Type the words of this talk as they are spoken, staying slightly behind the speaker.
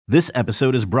This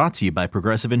episode is brought to you by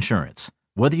Progressive Insurance.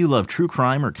 Whether you love true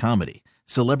crime or comedy,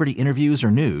 celebrity interviews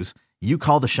or news, you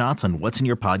call the shots on what's in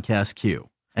your podcast queue.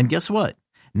 And guess what?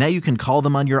 Now you can call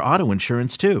them on your auto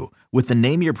insurance too with the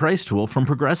Name Your Price tool from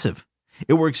Progressive.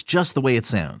 It works just the way it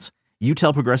sounds. You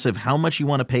tell Progressive how much you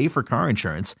want to pay for car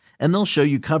insurance, and they'll show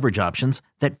you coverage options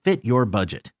that fit your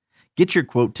budget. Get your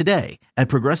quote today at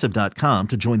Progressive.com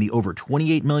to join the over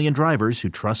 28 million drivers who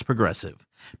trust Progressive.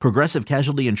 Progressive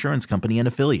Casualty Insurance Company and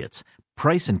Affiliates.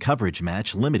 Price and coverage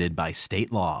match limited by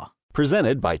state law.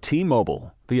 Presented by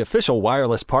T-Mobile, the official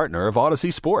wireless partner of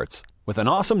Odyssey Sports. With an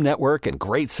awesome network and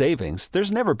great savings,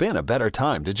 there's never been a better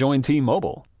time to join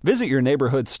T-Mobile. Visit your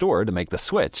neighborhood store to make the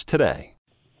switch today.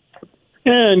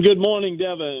 And good morning,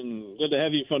 Devin. Good to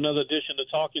have you for another edition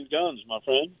of Talking Guns, my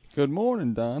friend. Good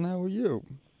morning, Don. How are you?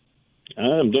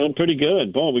 I'm doing pretty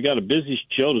good. Boy, we got a busy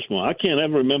show this morning. I can't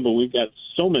ever remember we've got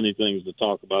so many things to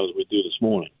talk about as we do this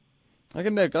morning. I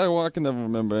can never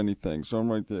remember anything, so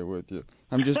I'm right there with you.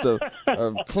 I'm just a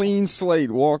clean slate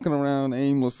walking around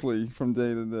aimlessly from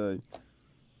day to day.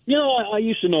 You know, I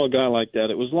used to know a guy like that.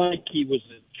 It was like he was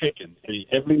a chicken.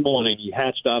 Every morning he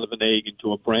hatched out of an egg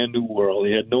into a brand new world.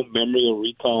 He had no memory or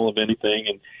recall of anything,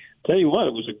 and tell you what,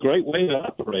 it was a great way to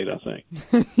operate, I think.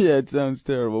 Yeah, it sounds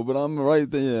terrible, but I'm right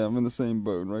there. Yeah, I'm in the same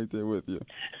boat, right there with you.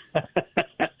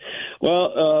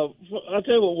 Well, I'll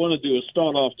tell you what I want to do is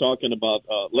start off talking about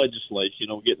legislation. You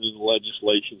know, we're getting into the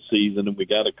legislation season, and we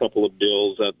got a couple of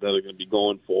bills that are going to be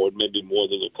going forward, maybe more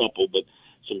than a couple, but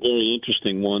some very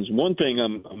interesting ones. One thing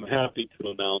I'm happy to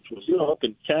announce was, you know, up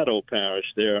in Caddo Parish,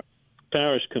 their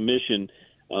parish commission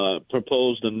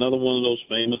proposed another one of those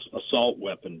famous assault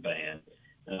weapon bans.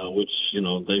 Which, you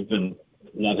know, they've been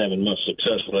not having much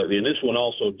success lately. And this one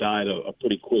also died a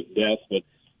pretty quick death. But,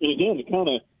 and again, it kind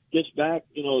of gets back,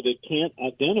 you know, they can't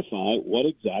identify what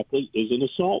exactly is an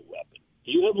assault weapon.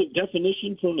 Do you have a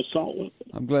definition for an assault weapon?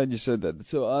 I'm glad you said that.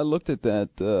 So I looked at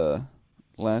that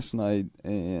last night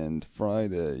and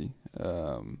Friday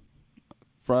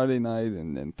night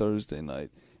and Thursday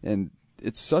night. And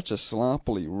it's such a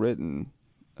sloppily written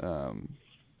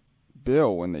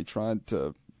bill when they tried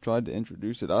to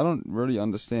introduce it. I don't really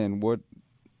understand what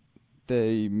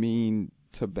they mean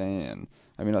to ban.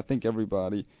 I mean, I think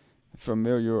everybody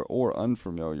familiar or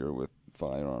unfamiliar with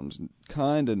firearms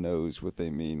kind of knows what they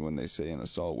mean when they say an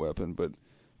assault weapon. But,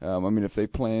 I mean, if they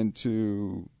plan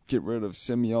to get rid of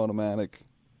semi-automatic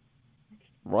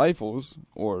rifles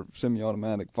or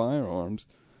semi-automatic firearms,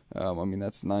 I mean,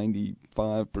 that's 95%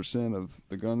 of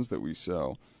the guns that we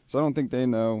sell. So I don't think they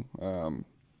know.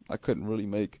 I couldn't really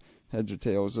make heads or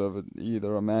tails of it,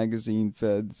 either a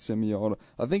magazine-fed semi-auto.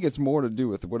 I think it's more to do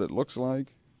with what it looks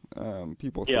like.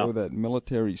 People throw that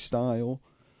military style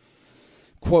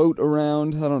quote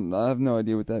around. I have no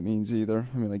idea what that means either.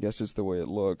 I mean, I guess it's the way it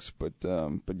looks, but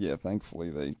yeah, thankfully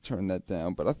they turned that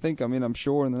down. But I think, I mean, I'm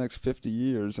sure in the next 50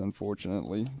 years,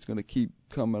 unfortunately, it's going to keep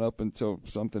coming up until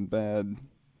something bad,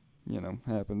 you know,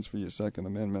 happens for your Second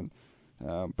Amendment.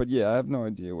 But yeah, I have no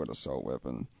idea what assault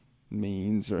weapon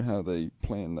means or how they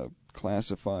plan to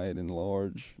classify it in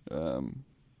large. I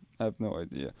have no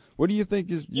idea. What do you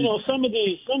think is? You know, some of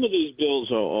these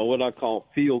bills are what I call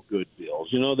feel-good bills.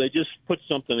 You know, they just put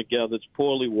something together that's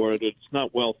poorly worded. It's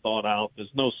not well thought out.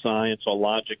 There's no science or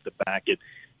logic to back it,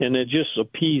 and they're just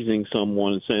appeasing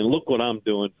someone and saying, "Look what I'm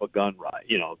doing for gun right."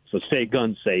 You know, to say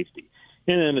gun safety,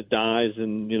 and then it dies,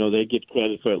 and you know they get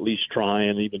credit for at least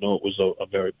trying, even though it was a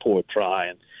very poor try.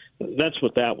 And that's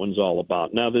what that one's all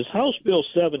about. Now, there's House Bill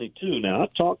 72. Now,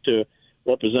 I've talked to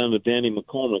Representative Danny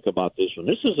McCormick about this one.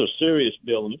 This is a serious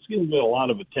bill, and it's getting a lot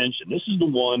of attention. This is the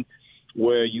one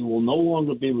where you will no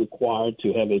longer be required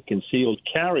to have a concealed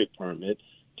carry permit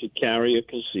to carry a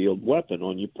concealed weapon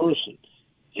on your person.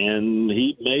 And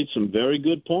he made some very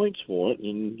good points for it.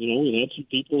 And, you know, we had some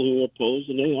people who opposed,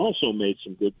 and they also made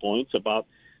some good points about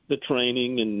the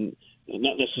training and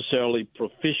not necessarily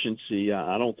proficiency.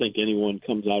 I don't think anyone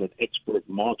comes out an expert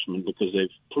marksman because they've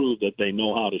proved that they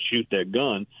know how to shoot their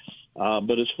gun.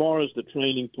 But as far as the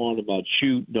training part about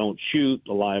shoot, don't shoot,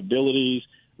 the liabilities,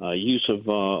 use of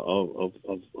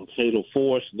fatal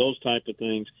force, those type of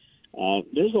things,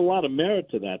 there's a lot of merit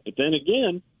to that. But then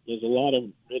again, there's a lot of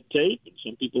red tape, and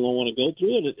some people don't want to go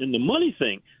through it. And the money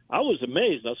thing, I was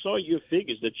amazed. I saw your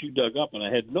figures that you dug up, and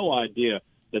I had no idea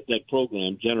that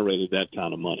program generated that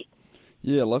kind of money.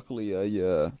 Yeah, luckily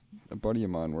a buddy of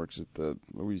mine works at the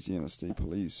Louisiana State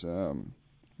Police. Yeah,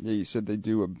 he said they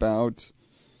do about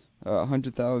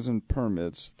 100,000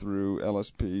 permits through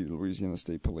LSP, Louisiana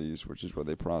State Police, which is where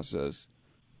they process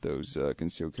those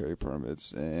concealed carry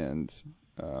permits. And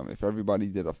if everybody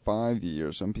did a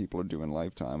 5-year, some people are doing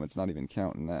lifetime. It's not even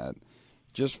counting that.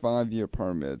 just 5-year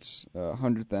permits,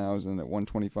 $100,000 at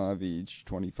 $125 each,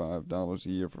 $25 a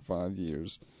year for 5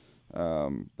 years.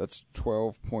 That's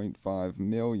 $12.5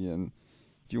 million.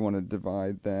 If you want to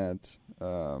divide that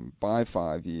by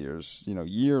 5 years,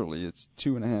 yearly, it's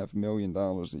 $2.5 million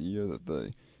a year that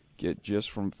they get just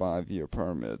from 5-year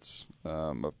permits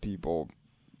of people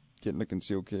getting a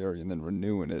concealed carry and then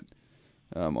renewing it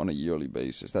on a yearly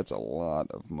basis. That's a lot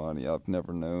of money. I've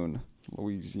never known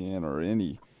Louisiana or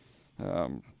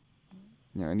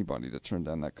anybody to turn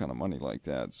down that kind of money like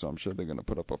that. So I'm sure they're going to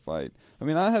put up a fight. I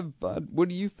mean, what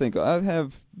do you think? I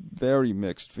have very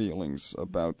mixed feelings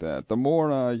about that. The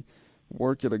more I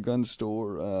work at a gun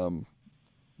store,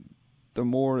 the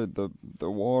more the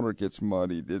water gets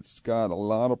muddied. It's got a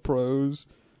lot of pros,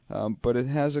 but it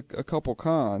has a couple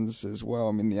cons as well.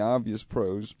 I mean, the obvious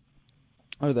pros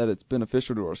are that it's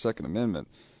beneficial to our Second Amendment,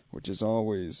 which is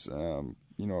always, a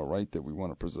right that we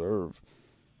want to preserve.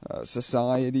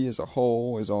 Society as a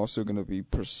whole is also going to be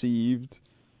perceived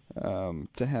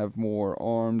to have more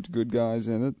armed good guys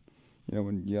in it.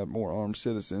 When you got more armed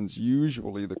citizens,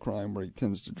 usually the crime rate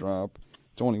tends to drop.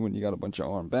 It's only when you got a bunch of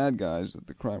armed bad guys that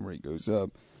the crime rate goes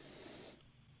up.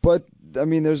 But, I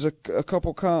mean, there's a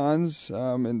couple cons,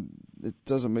 and it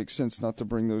doesn't make sense not to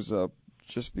bring those up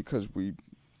just because we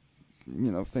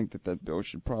think that bill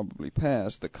should probably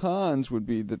pass. The cons would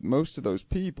be that most of those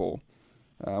people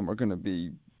are going to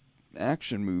be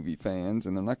action movie fans,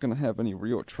 and they're not going to have any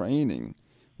real training.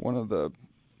 One of the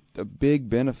big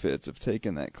benefits of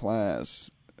taking that class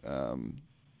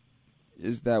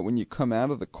is that when you come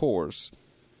out of the course,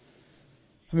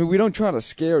 I mean, we don't try to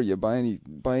scare you by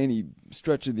any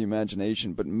stretch of the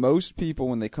imagination, but most people,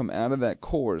 when they come out of that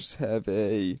course, have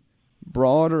a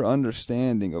broader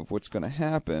understanding of what's going to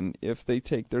happen if they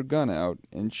take their gun out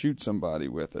and shoot somebody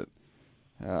with it.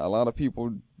 A lot of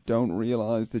people don't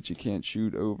realize that you can't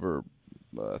shoot over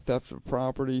theft of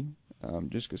property.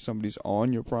 Just because somebody's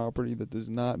on your property, that does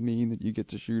not mean that you get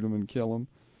to shoot them and kill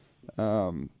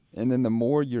them. And then the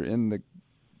more you're in the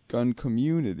gun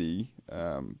community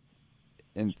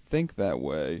and think that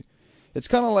way, it's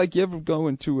kind of like you ever go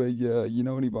into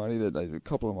anybody that a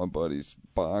couple of my buddies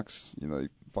box, they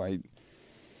fight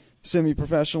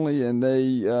semi-professionally, and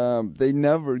they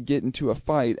never get into a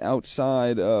fight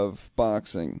outside of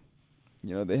boxing.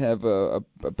 They have a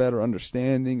better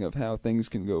understanding of how things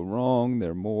can go wrong.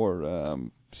 They're more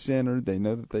centered. They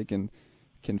know that they can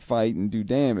fight and do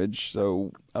damage.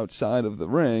 So outside of the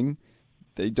ring,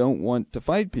 they don't want to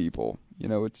fight people.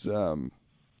 It's the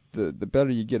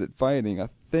better you get at fighting, I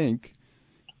think,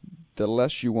 the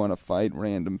less you want to fight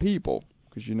random people,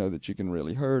 because you know that you can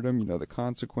really hurt them. You know the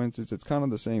consequences. It's kind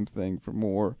of the same thing for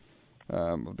more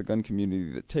of the gun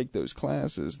community that take those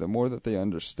classes. The more that they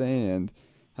understand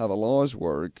how the laws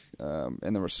work,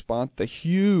 and the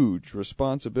huge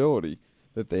responsibility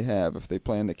that they have if they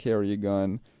plan to carry a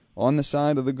gun on the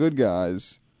side of the good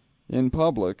guys in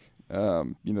public, they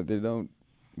don't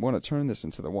want to turn this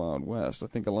into the Wild West. I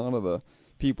think a lot of the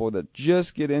people that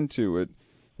just get into it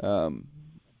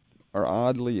are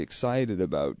oddly excited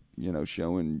about,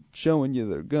 showing you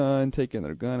their gun, taking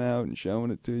their gun out and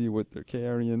showing it to you what they're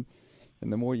carrying.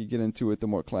 And the more you get into it, the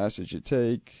more classes you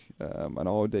take. An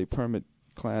all-day permit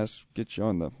class gets you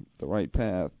on the right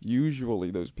path.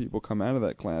 Usually those people come out of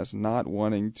that class not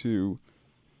wanting to,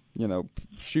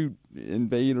 shoot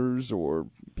invaders or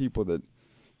people that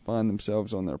find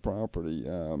themselves on their property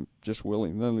just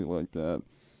willy-nilly like that,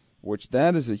 which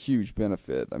that is a huge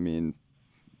benefit. I mean,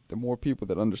 the more people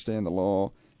that understand the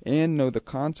law and know the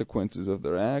consequences of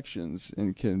their actions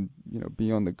and can,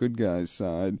 be on the good guy's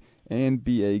side and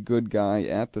be a good guy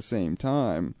at the same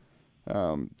time,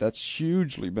 that's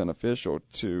hugely beneficial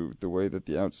to the way that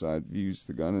the outside views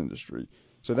the gun industry.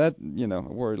 So that, I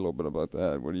worry a little bit about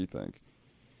that. What do you think?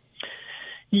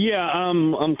 Yeah,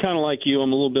 I'm kind of like you.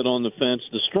 I'm a little bit on the fence.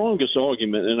 The strongest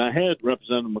argument, and I had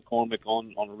Representative McCormick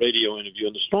on a radio interview,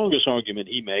 and the strongest argument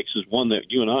he makes is one that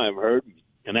you and I have heard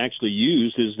and actually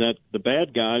used, is that the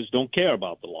bad guys don't care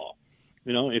about the law.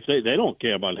 If they don't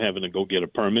care about having to go get a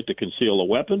permit to conceal a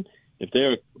weapon, if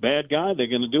they're a bad guy, they're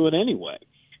going to do it anyway.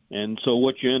 And so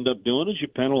what you end up doing is you're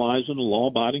penalizing the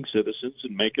law-abiding citizens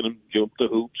and making them jump the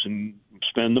hoops and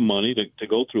spend the money to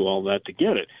go through all that to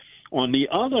get it. On the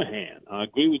other hand, I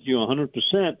agree with you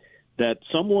 100% that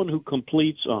someone who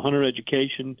completes a hunter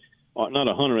education, or not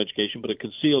a hunter education, but a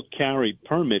concealed carry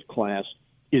permit class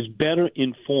is better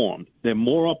informed. They're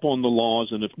more up on the laws,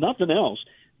 and if nothing else,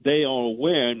 they are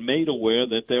aware and made aware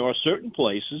that there are certain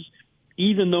places,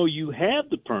 even though you have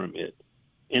the permit,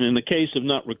 and in the case of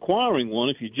not requiring one,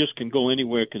 if you just can go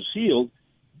anywhere concealed,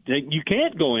 you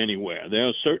can't go anywhere. There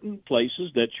are certain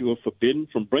places that you are forbidden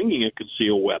from bringing a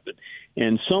concealed weapon.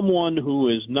 And someone who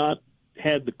has not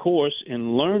had the course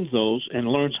and learns those and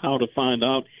learns how to find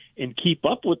out and keep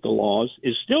up with the laws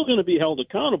is still going to be held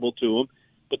accountable to them,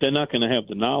 but they're not going to have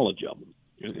the knowledge of them.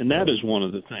 And that is one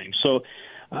of the things. So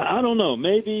I don't know.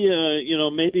 Maybe,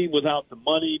 maybe without the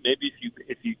money, maybe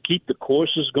if you keep the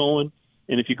courses going,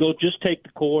 and if you go just take the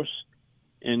course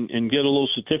and get a little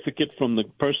certificate from the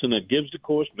person that gives the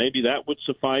course, maybe that would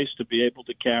suffice to be able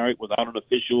to carry it without an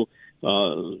official,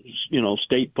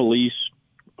 state police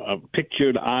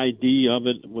pictured ID of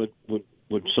it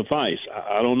would suffice.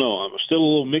 I don't know. I'm still a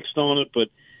little mixed on it, but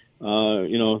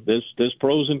there's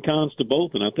pros and cons to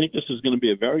both, and I think this is going to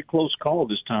be a very close call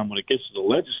this time when it gets to the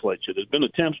legislature. There's been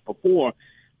attempts before,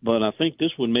 but I think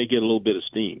this one may get a little bit of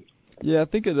steam. Yeah, I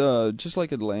think it just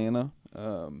like Atlanta,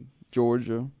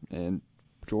 Georgia, and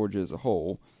Georgia as a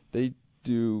whole, they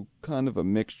do kind of a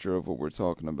mixture of what we're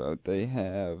talking about. They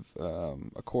have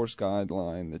a course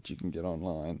guideline that you can get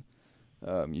online.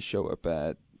 You show up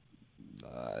at,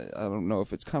 I don't know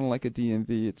if it's kind of like a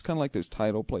DMV. It's kind of like those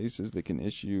title places that can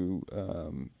issue,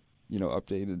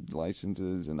 updated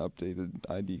licenses and updated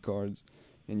ID cards.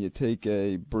 And you take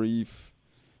a brief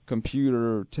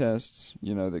computer test,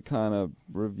 that kind of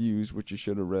reviews what you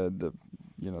should have read the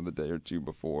day or two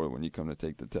before when you come to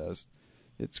take the test.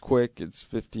 It's quick. It's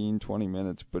 15, 20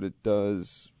 minutes, but it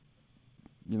does,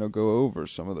 go over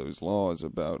some of those laws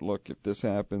about, look, if this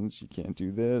happens, you can't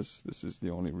do this. This is the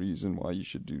only reason why you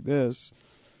should do this.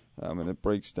 And it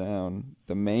breaks down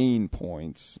the main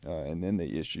points, and then they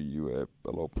issue you a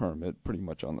little permit pretty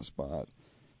much on the spot.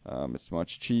 It's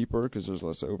much cheaper because there's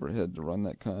less overhead to run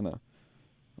that kind of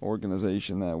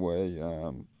organization that way.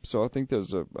 So I think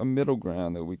there's a middle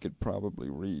ground that we could probably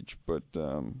reach, but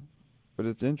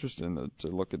it's interesting to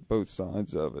look at both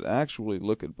sides of it, actually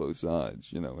look at both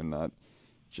sides, and not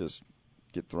just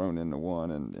get thrown into one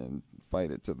and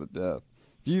fight it to the death.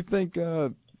 Do you think,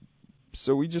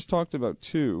 so we just talked about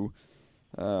two,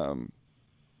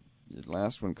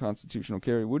 last one, constitutional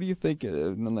carry. What do you think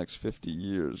in the next 50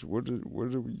 years? What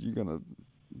are you going to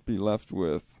be left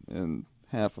with in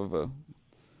half of a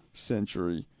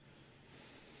century?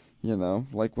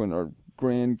 Like when our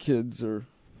grandkids are,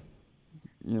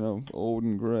 old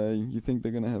and gray. You think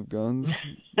they're going to have guns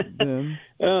then?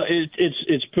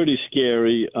 It's pretty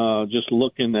scary just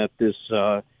looking at this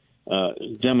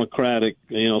Democratic,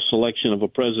 selection of a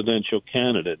presidential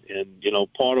candidate. And,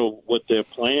 part of what their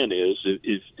plan is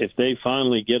if they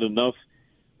finally get enough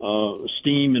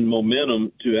steam and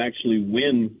momentum to actually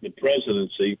win the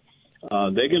presidency,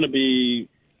 they're going to be,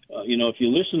 if you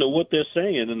listen to what they're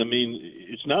saying, and I mean,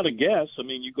 it's not a guess. I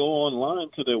mean, you go online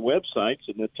to their websites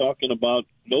and they're talking about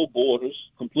no borders,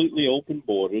 completely open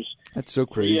borders. That's so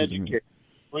crazy. Free education,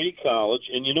 free college.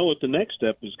 And you know what the next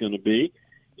step is going to be?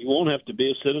 You won't have to be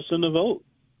a citizen to vote.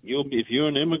 If you're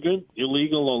an immigrant,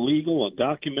 illegal or legal or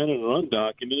documented or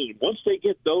undocumented, once they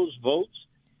get those votes,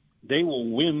 they will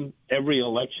win every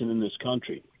election in this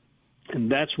country.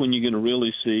 And that's when you're going to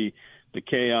really see the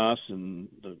chaos and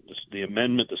the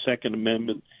amendment, the Second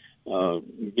Amendment,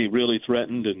 be really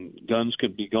threatened, and guns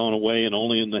could be gone away and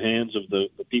only in the hands of the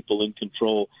people in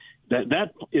control.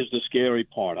 That is the scary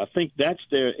part. I think that's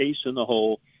their ace in the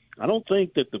hole. I don't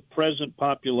think that the present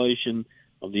population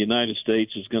of the United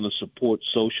States is going to support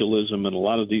socialism and a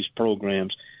lot of these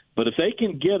programs. But if they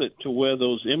can get it to where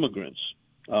those immigrants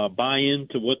buy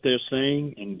into what they're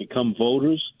saying and become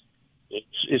voters,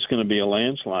 it's going to be a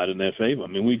landslide in their favor. I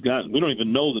mean, we don't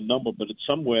even know the number, but it's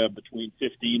somewhere between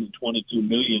 15 and 22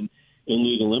 million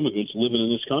illegal immigrants living in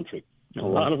this country. And a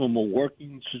lot of them are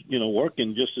working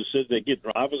just as if they get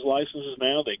driver's licenses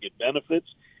now, they get benefits.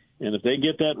 And if they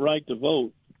get that right to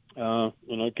vote,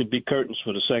 it could be curtains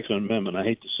for the Second Amendment. I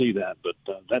hate to see that, but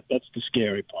that's the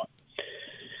scary part.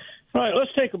 All right,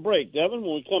 let's take a break, Devin.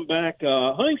 When we come back,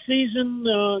 hunting season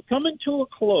coming to a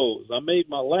close. I made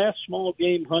my last small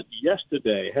game hunt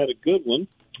yesterday. Had a good one.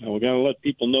 We got to let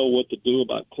people know what to do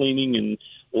about cleaning and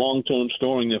long-term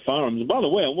storing their firearms. And by the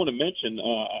way, I want to mention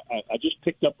I just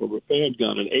picked up a repaired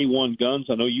gun at A1 Guns.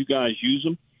 I know you guys use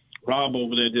them. Rob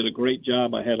over there did a great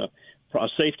job. I had a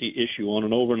safety issue on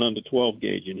an over and under 12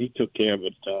 gauge, and he took care of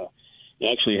it. He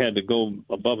actually had to go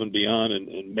above and beyond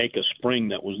and make a spring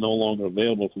that was no longer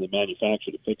available from the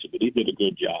manufacturer to fix it, but he did a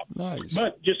good job. Nice.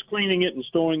 But just cleaning it and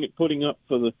storing it, putting up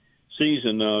for the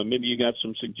season, maybe you got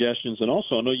some suggestions. And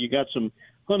also, I know you got some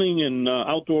hunting and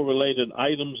outdoor-related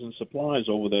items and supplies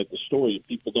over there at the store that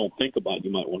people don't think about you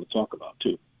might want to talk about,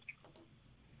 too.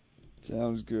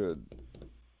 Sounds good.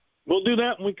 We'll do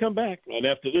that when we come back right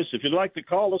after this. If you'd like to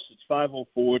call us, it's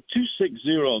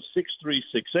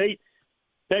 504-260-6368.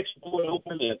 Text board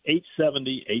open at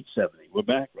 870-870. We're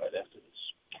back right after this.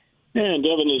 And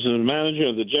Devin is the manager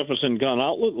of the Jefferson Gun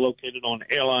Outlet located on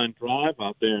Airline Drive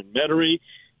out there in Metairie.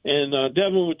 And,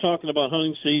 Devin, we're talking about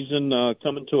hunting season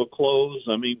coming to a close.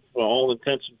 I mean, for all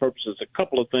intents and purposes, a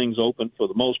couple of things open for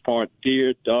the most part: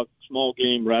 deer, duck, small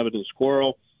game, rabbit, and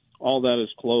squirrel. All that is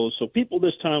closed. So people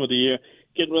this time of the year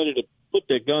getting ready to put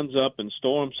their guns up and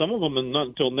store them. Some of them, not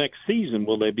until next season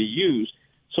will they be used.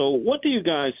 So what do you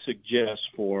guys suggest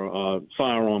for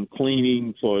firearm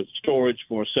cleaning, for storage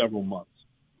for several months?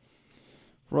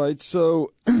 Right.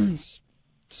 So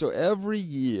every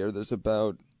year there's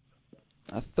about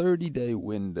a 30-day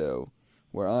window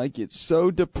where I get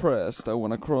so depressed I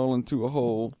want to crawl into a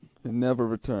hole and never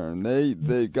return.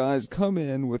 The guys come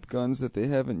in with guns that they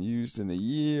haven't used in a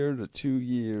year to 2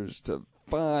 years to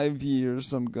 5 years.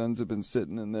 Some guns have been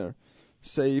sitting in their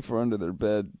safe or under their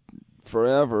bed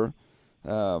forever.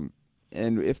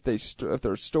 And if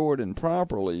they're stored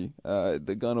improperly,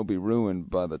 the gun will be ruined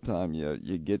by the time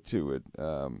you get to it.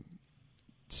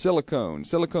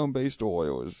 Silicone-based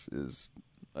oil is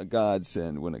a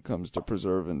godsend when it comes to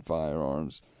preserving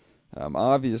firearms.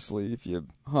 Obviously, if you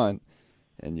hunt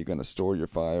and you're going to store your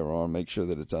firearm, make sure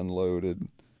that it's unloaded.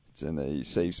 It's in a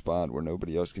safe spot where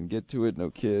nobody else can get to it.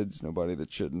 No kids, nobody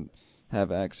that shouldn't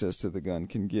have access to the gun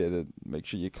can get it. Make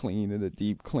sure you clean it, a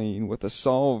deep clean with a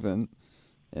solvent,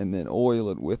 and then oil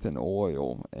it with an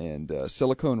oil. And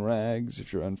silicone rags,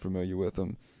 if you're unfamiliar with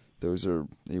them,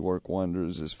 they work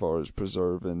wonders as far as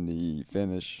preserving the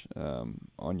finish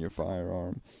on your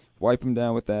firearm. Wipe them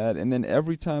down with that, and then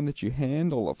every time that you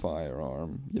handle a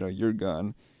firearm, your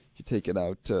gun, you take it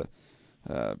out to,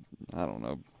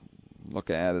 look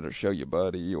at it or show your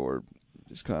buddy or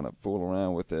just kind of fool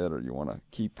around with it, or you want to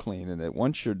keep cleaning it.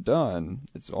 Once you're done,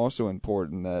 it's also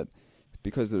important that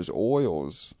because there's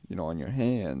oils, on your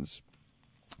hands,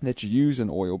 that you use an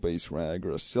oil-based rag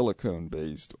or a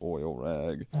silicone-based oil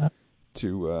rag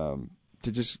to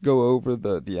just go over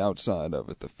the outside of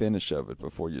it, the finish of it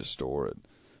before you store it.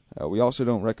 We also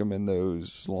don't recommend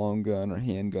those long gun or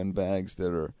handgun bags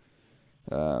that are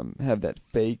have that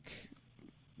fake.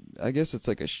 I guess it's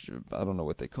like I don't know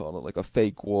what they call it, like a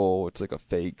fake wool. It's like a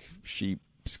fake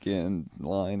sheepskin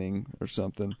lining or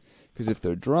something. Because if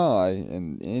they're dry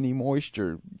and any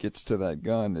moisture gets to that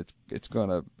gun, it's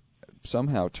gonna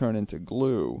somehow turn into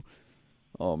glue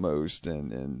almost,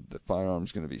 and the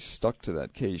firearm's going to be stuck to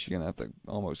that case. You're going to have to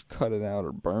almost cut it out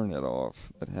or burn it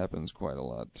off. That happens quite a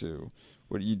lot too.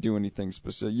 What do you do? Anything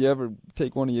specific? You ever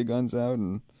take one of your guns out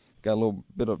and got a little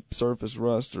bit of surface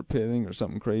rust or pitting or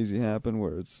something crazy happen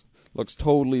where it looks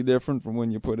totally different from when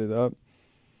you put it up?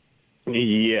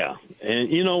 Yeah,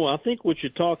 and I think what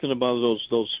you're talking about is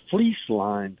those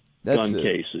fleece-lined gun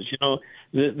cases.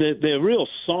 They're real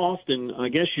soft, and I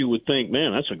guess you would think,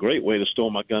 man, that's a great way to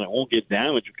store my gun. It won't get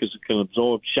damaged because it can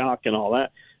absorb shock and all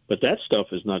that. But that stuff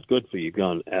is not good for your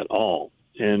gun at all.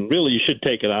 And really, you should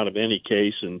take it out of any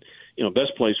case. And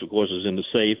best place, of course, is in the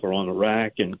safe or on the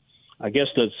rack. And I guess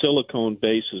that silicone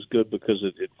base is good because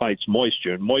it fights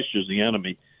moisture, and moisture is the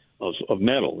enemy of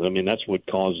metal. I mean, that's what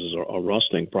causes a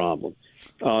rusting problem.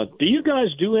 Do you guys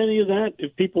do any of that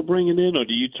if people bring it in, or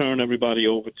do you turn everybody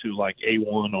over to like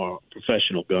A1 or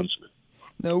professional gunsmith?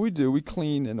 No, we do. We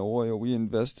clean and oil. We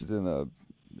invested in a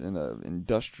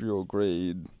industrial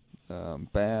grade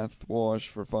bath wash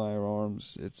for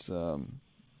firearms. It's kind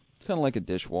of like a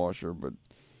dishwasher, but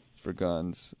for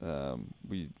guns.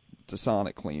 It's a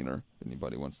sonic cleaner. If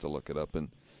anybody wants to look it up and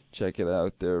check it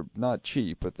out. They're not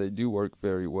cheap, but they do work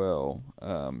very well.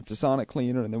 It's a sonic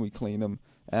cleaner, and then we clean them.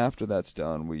 After that's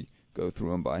done, we go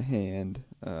through them by hand,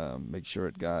 make sure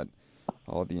it got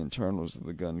all the internals of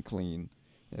the gun clean,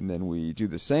 and then we do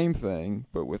the same thing,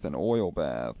 but with an oil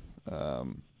bath.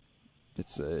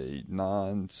 It's a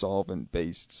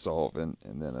non-solvent-based solvent,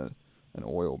 and then an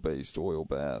oil-based oil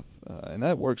bath, and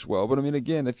that works well. But I mean,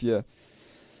 again, if a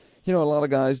lot of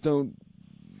guys don't.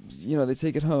 They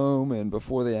take it home, and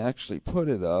before they actually put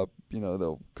it up,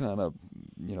 they'll kind of,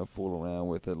 fool around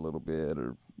with it a little bit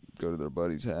or go to their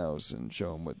buddy's house and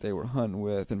show them what they were hunting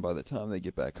with. And by the time they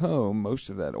get back home, most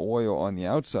of that oil on the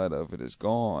outside of it is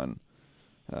gone.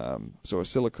 So a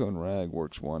silicone rag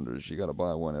works wonders. You got to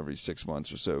buy one every 6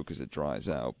 months or so because it dries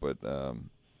out. But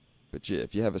yeah,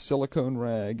 if you have a silicone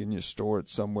rag and you store it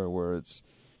somewhere where it's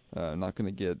not going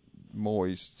to get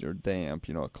moist or damp,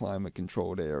 a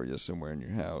climate-controlled area somewhere in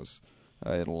your house,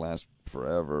 it'll last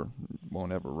forever,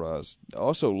 won't ever rust.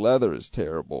 Also, leather is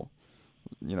terrible.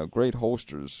 Great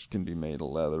holsters can be made of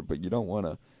leather, but you don't want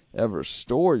to ever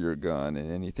store your gun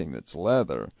in anything that's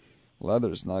leather.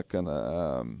 Leather's not going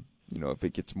to if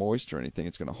it gets moisture or anything,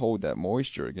 it's going to hold that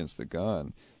moisture against the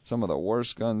gun. Some of the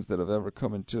worst guns that have ever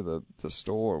come into the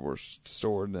store were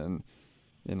stored in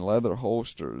leather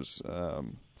holsters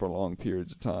for long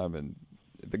periods of time, and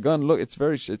the gun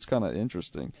it's kind of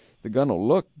interesting. The gun will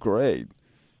look great,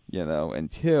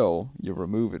 until you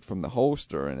remove it from the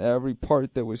holster, and every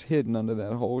part that was hidden under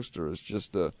that holster is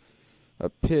just a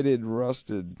pitted,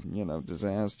 rusted,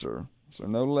 disaster. So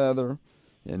no leather.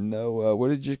 And no, what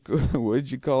did you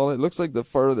call it? It looks like the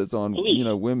fur that's on, fleece.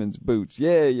 Women's boots.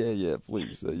 Yeah,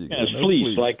 fleece. There you go. Yeah,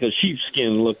 fleece, like a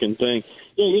sheepskin-looking thing.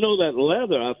 Yeah, that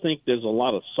leather, I think there's a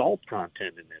lot of salt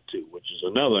content in there, too, which is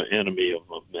another enemy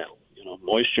of metal.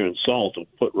 Moisture and salt will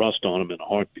put rust on them in a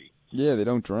heartbeat. Yeah, they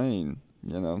don't drain,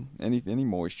 any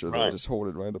moisture. Right. They'll just hold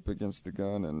it right up against the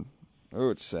gun, and,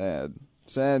 it's sad.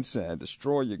 Sad.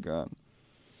 Destroy your gun.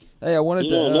 Hey, I wanted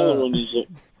to... another one is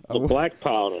the black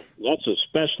powder. That's a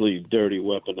especially dirty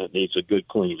weapon that needs a good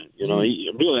cleaning.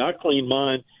 Really, I clean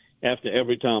mine after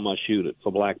every time I shoot it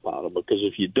for black powder, because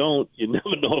if you don't, you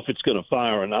never know if it's going to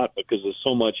fire or not, because there's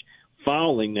so much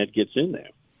fouling that gets in there.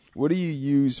 What do you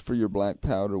use for your black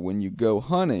powder when you go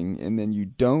hunting and then you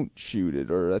don't shoot it,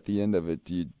 or at the end of it,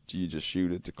 do you just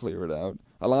shoot it to clear it out?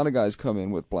 A lot of guys come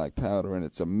in with black powder, and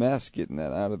it's a mess getting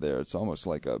that out of there. It's almost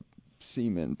like a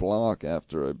cement block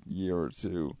after a year or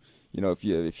two.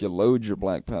 If you load your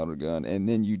black powder gun and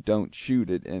then you don't shoot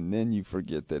it and then you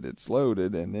forget that it's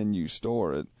loaded and then you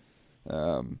store it,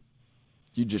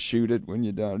 you just shoot it when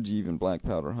you're done. Do you even black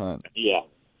powder hunt? Yeah.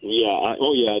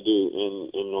 I do.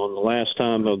 And on the last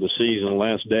time of the season,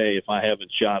 last day, if I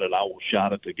haven't shot it, I will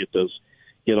shot it to get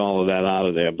all of that out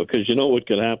of there. Because what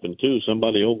could happen too?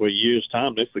 Somebody over a year's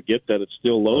time, they forget that it's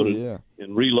still loaded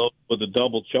and reload with a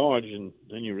double charge, and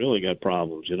then you really got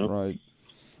problems. Right.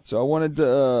 So I wanted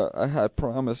to. I had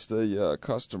promised a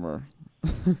customer.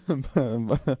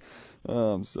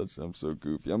 I'm so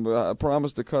goofy. I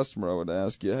promised a customer I would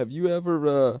ask you. Have you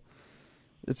ever?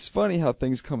 It's funny how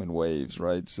things come in waves,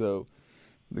 right? So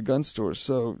the gun store is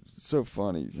so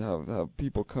funny how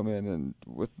people come in and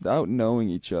without knowing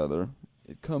each other,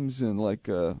 it comes in like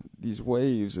these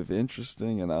waves of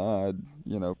interesting and odd,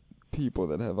 people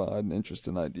that have odd and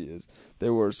interesting ideas.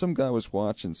 Some guy was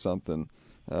watching something.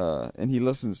 And he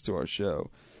listens to our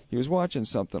show. He was watching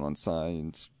something on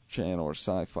Science Channel or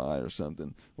Sci-Fi or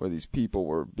something, where these people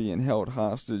were being held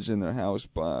hostage in their house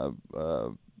by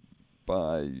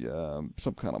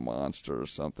some kind of monster or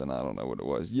something. I don't know what it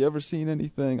was. You ever seen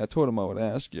anything? I told him I would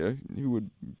ask you. Who would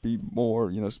be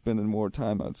more, spending more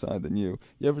time outside than you?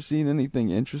 You ever seen anything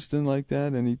interesting like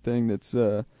that? Anything that's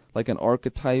like an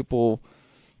archetypal,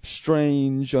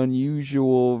 strange,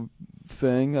 unusual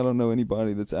thing? I don't know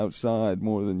anybody that's outside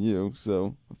more than you,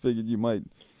 so I figured you might.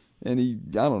 I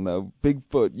don't know,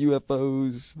 Bigfoot,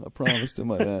 UFOs. I promised I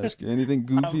might ask you anything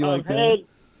goofy like that.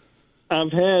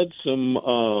 I've had some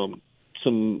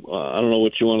I don't know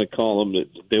what you want to call them.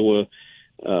 They were,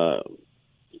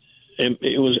 and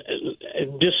it was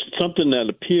just something that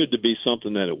appeared to be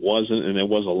something that it wasn't, and there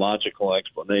was a logical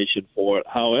explanation for it.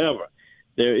 However,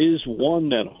 there is one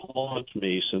that haunts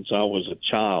me since I was a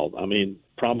child. I mean,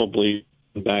 probably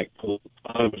back to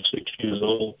 5 or 6 years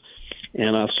old.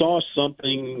 And I saw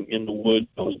something in the woods.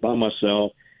 I was by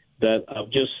myself that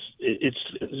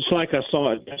it's like I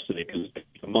saw it yesterday, because it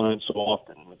comes to mind so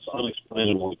often. It's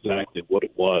unexplainable exactly what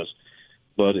it was.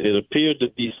 But it appeared to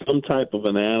be some type of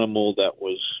an animal that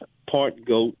was part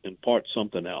goat and part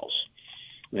something else.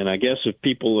 And I guess if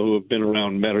people who have been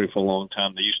around Metairie for a long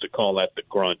time, they used to call that the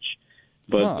grunch.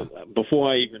 But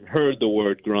before I even heard the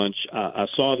word grunch, I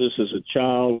saw this as a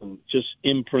child and just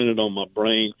imprinted on my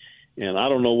brain. And I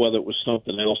don't know whether it was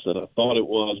something else that I thought it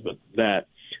was, but that.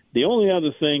 The only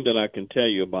other thing that I can tell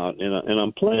you about, and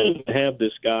I'm planning to have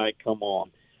this guy come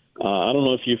on. I don't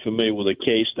know if you're familiar with a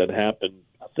case that happened.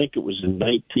 I think it was in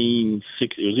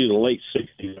 1960. It was either late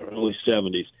 60s or early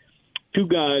 70s. Two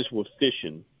guys were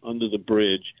fishing under the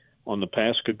bridge on the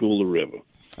Pascagoula River.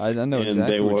 I know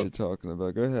exactly what you're talking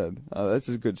about. Go ahead. That's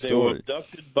a good story. They were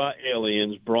abducted by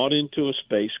aliens, brought into a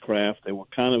spacecraft. They were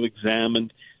kind of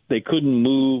examined. They couldn't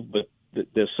move, but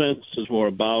their senses were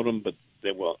about them, but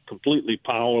they were completely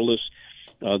powerless.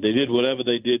 They did whatever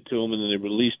they did to them, and then they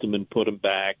released them and put them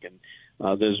back. And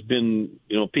there's been,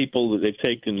 people that they've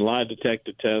taken lie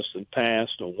detector tests and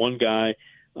passed. One guy,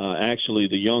 actually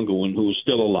the younger one, who was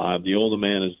still alive, the older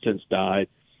man has since died.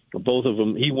 Both of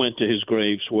them, he went to his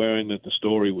grave swearing that the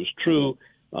story was true.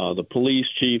 The police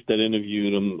chief that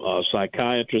interviewed him, a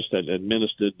psychiatrist that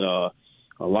administered a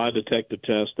lie detector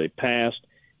test, they passed.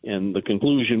 And the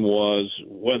conclusion was,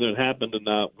 whether it happened or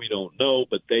not, we don't know,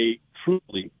 but they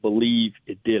truly believe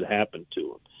it did happen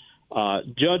to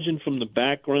Judging from the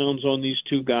backgrounds on these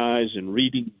two guys and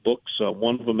reading books,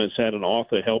 one of them has had an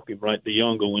author help him write the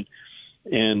younger one,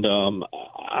 and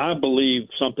I believe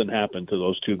something happened to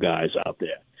those two guys out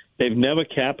there. They've never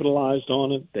capitalized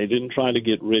on it. They didn't try to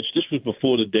get rich. This was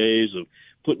before the days of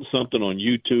putting something on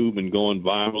YouTube and going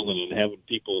viral and having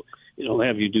people,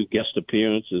 have you do guest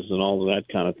appearances and all of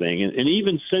that kind of thing. And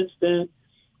even since then,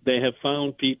 they have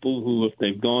found people who, if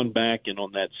they've gone back and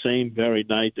on that same very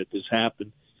night that this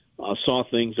happened, saw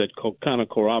things that kind of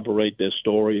corroborate their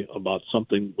story about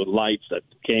something with lights that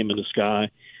came in the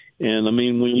sky. And, I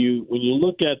mean, when you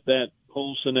look at that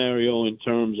whole scenario in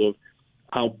terms of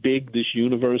how big this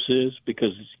universe is,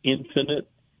 because it's infinite,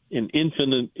 and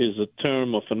infinite is a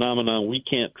term or phenomenon we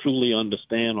can't truly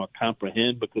understand or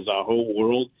comprehend because our whole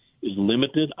world is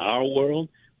limited, our world,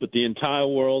 but the entire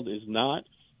world is not,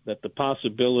 that the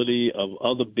possibility of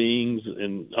other beings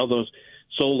and other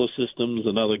solar systems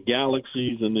and other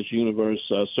galaxies in this universe,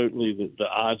 certainly the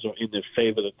odds are in their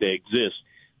favor that they exist.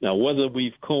 Now, whether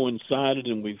we've coincided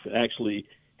and we've actually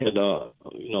had,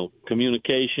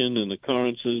 communication and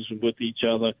occurrences with each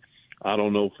other, I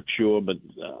don't know for sure. But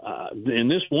in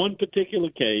this one particular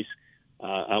case,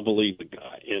 I believe the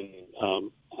guy.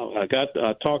 And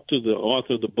I talked to the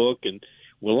author of the book, and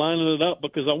we're lining it up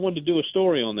because I wanted to do a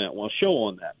story on that, a show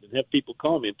on that, and have people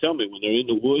call me and tell me when they're in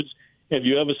the woods, have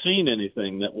you ever seen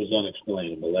anything that was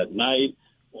unexplainable at night,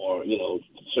 or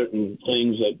certain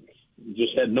things that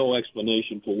just had no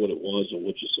explanation for what it was or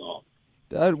what you saw.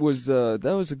 That was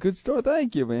a good story.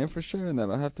 Thank you, man, for sharing that.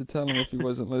 I'll have to tell him if he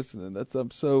wasn't listening.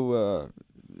 I'm so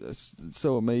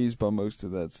amazed by most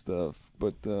of that stuff.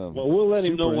 But well, we'll let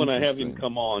him know when I have him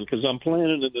come on, because I'm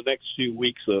planning in the next few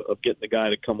weeks of getting the guy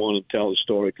to come on and tell the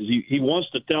story, because he wants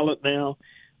to tell it now.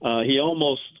 He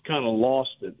almost kind of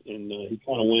lost it, and he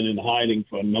kind of went in hiding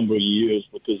for a number of years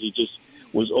because he just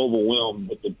was overwhelmed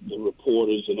with the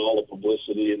reporters and all the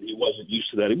publicity, and he wasn't used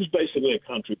to that. He was basically a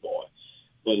country boy,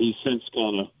 but he's since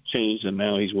kind of changed, and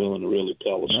now he's willing to really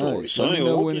tell the story. Nice. So Let me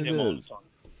know when it is.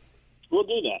 We'll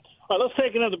do that. All right, let's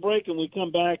take another break, and we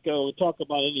come back. We'll talk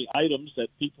about any items that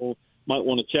people might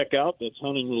want to check out that's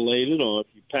hunting related, or if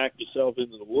you pack yourself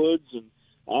into the woods. And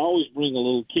I always bring a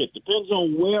little kit. Depends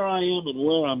on where I am and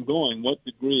where I'm going, what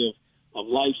degree of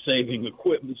life-saving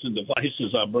equipment and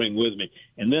devices I bring with me.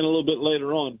 And then a little bit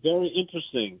later on, very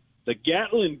interesting, the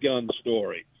Gatling gun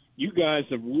story. You guys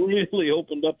have really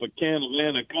opened up a can of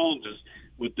anacondas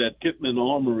with that Pittman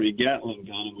Armory Gatling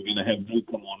gun, and we're going to have Drew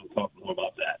come on and talk more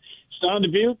about that. It's Don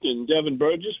Dubuque and Devin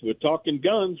Burgess. We're talking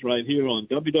guns right here on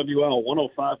WWL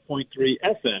 105.3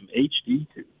 FM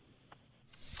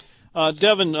HD2.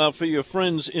 Devin, for your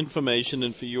friends' information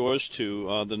and for yours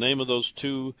too, the name of those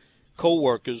two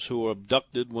co-workers who were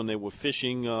abducted when they were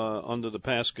fishing under the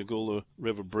Pascagoula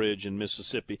River Bridge in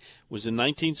Mississippi was in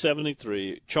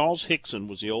 1973. Charles Hickson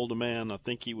was the older man. I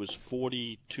think he was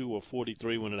 42 or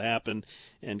 43 when it happened,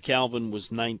 and Calvin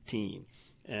was 19.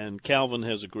 And Calvin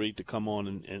has agreed to come on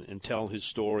and tell his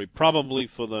story, probably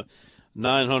for the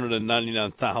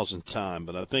 999,000th time,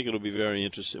 but I think it'll be very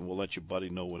interesting. We'll let your buddy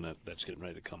know when that's getting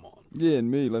ready to come on. Yeah, and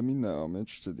me, let me know. I'm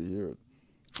interested to hear it.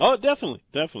 Oh,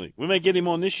 definitely. We may get him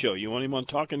on this show. You want him on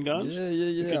Talking Guns? Yeah.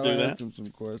 We could do I'll that. ask him some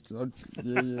questions.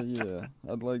 Yeah.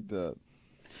 I'd like that.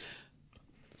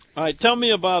 All right, tell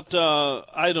me about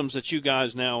items that you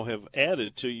guys now have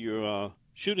added to your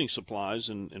shooting supplies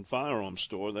and firearm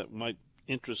store that might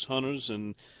interest hunters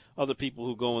and other people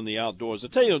who go in the outdoors. I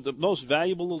tell you, the most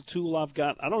valuable little tool I've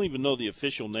got, I don't even know the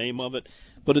official name of it,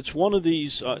 but it's one of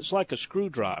these, it's like a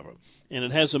screwdriver, and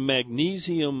it has a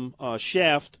magnesium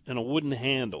shaft and a wooden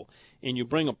handle, and you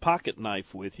bring a pocket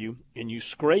knife with you, and you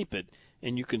scrape it,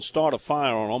 and you can start a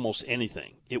fire on almost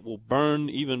anything. It will burn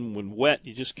even when wet.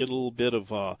 You just get a little bit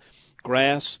of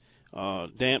grass,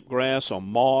 damp grass or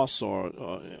moss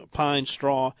or pine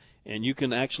straw, and you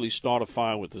can actually start a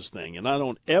fire with this thing. And I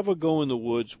don't ever go in the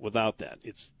woods without that.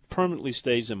 It permanently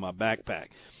stays in my backpack.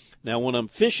 Now, when I'm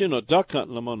fishing or duck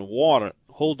hunting, I'm on the water,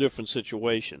 whole different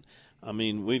situation. I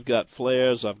mean, we've got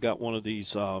flares. I've got one of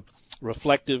these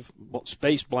reflective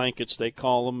space blankets, they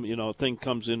call them. You know, a thing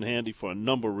comes in handy for a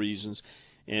number of reasons.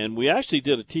 And we actually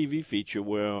did a TV feature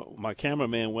where my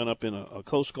cameraman went up in a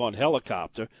Coast Guard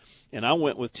helicopter, and I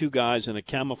went with two guys in a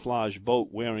camouflage boat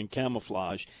wearing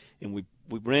camouflage, and we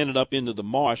ran it up into the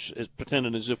marsh,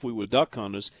 pretending as if we were duck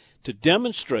hunters, to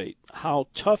demonstrate how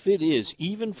tough it is,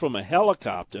 even from a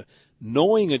helicopter,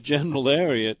 knowing a general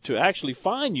area, to actually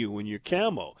find you when you're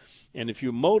camo. And if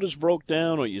your motor's broke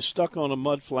down or you're stuck on a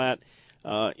mud flat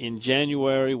in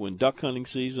January when duck hunting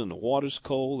season, the water's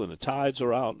cold and the tides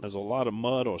are out and there's a lot of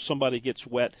mud, or somebody gets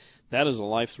wet, that is a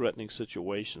life-threatening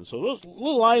situation. So those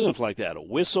little items like that, a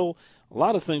whistle, a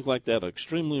lot of things like that are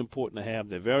extremely important to have.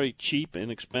 They're very cheap,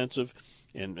 inexpensive.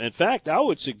 And in fact, I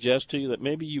would suggest to you that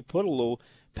maybe you put a little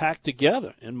pack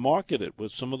together and market it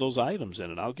with some of those items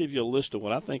in it. I'll give you a list of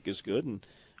what I think is good and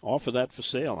offer that for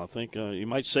sale. I think you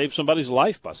might save somebody's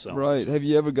life by selling. Right. Have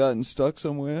you ever gotten stuck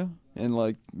somewhere and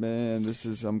like, man,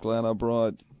 I'm glad I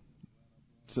brought,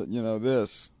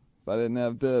 this. If I didn't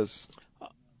have this.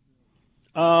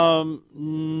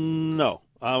 No.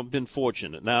 I've been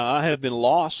fortunate. Now, I have been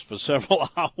lost for several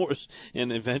hours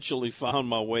and eventually found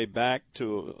my way back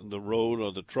to the road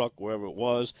or the truck, wherever it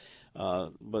was.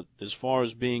 But as far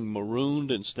as being marooned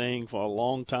and staying for a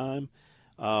long time,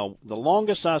 the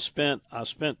longest I spent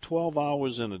 12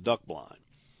 hours in a duck blind.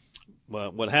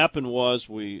 But what happened was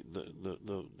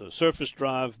the surface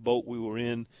drive boat we were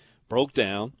in broke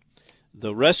down.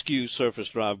 The rescue surface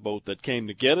drive boat that came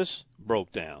to get us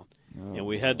broke down. And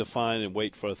we had to find and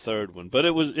wait for a third one. But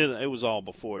it was all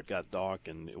before it got dark,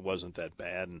 and it wasn't that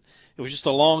bad. And it was just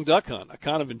a long duck hunt. I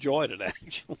kind of enjoyed it,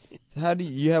 actually. How do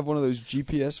you have one of those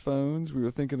GPS phones? We were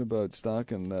thinking about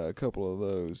stocking a couple of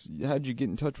those. How did you get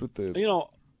in touch with the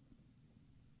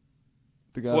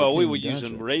guy? Well, we were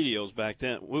using radios back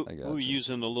then. We were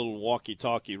using the little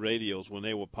walkie-talkie radios when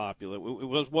they were popular.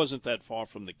 It wasn't that far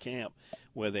from the camp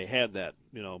where they had that,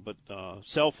 but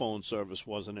cell phone service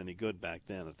wasn't any good back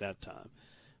then at that time.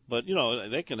 But,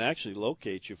 they can actually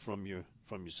locate you from your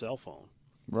cell phone.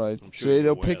 Right. Sure so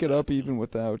it'll pick it up even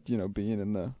without,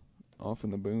 being off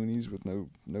in the boonies with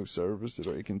no service.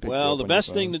 It can pick it up. Well, the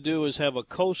best thing to do is have a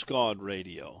Coast Guard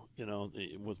radio,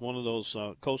 with one of those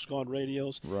Coast Guard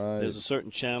radios. Right. There's a certain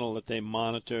channel that they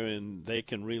monitor, and they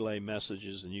can relay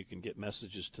messages, and you can get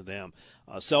messages to them.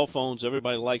 Cell phones,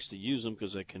 everybody likes to use them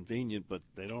because they're convenient, but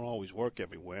they don't always work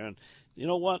everywhere. And you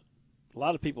know what? A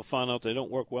lot of people find out they don't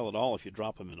work well at all if you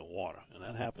drop them in the water, and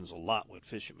that happens a lot with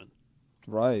fishermen.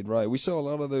 Right. We saw a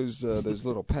lot of those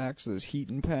little packs, those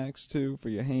heating packs too, for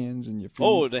your hands and your feet.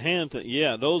 Oh, the hand thing.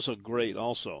 Yeah, those are great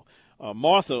also.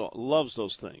 Martha loves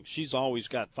those things. She's always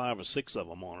got 5 or 6 of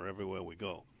them on her everywhere we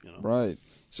go. Right.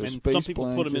 So and space some people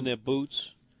blanket. put them in their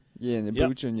boots. Yeah, in their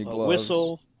boots and your gloves. A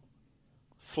whistle,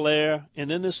 flare,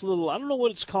 and then this little, I don't know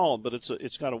what it's called, but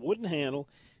it's got a wooden handle,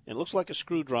 and it looks like a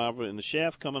screwdriver, and the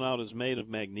shaft coming out is made of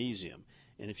magnesium.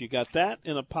 And if you got that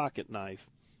in a pocket knife,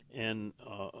 and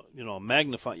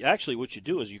magnify. Actually, what you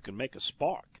do is you can make a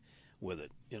spark with it.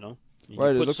 Right.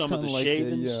 Put it looks some kind of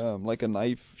shavings. like a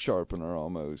knife sharpener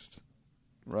almost.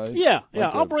 Right. Yeah.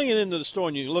 I'll bring it into the store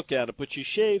and you can look at it. But you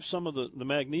shave some of the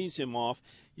magnesium off.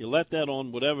 You let that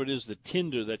on whatever it is, the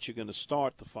tinder that you're going to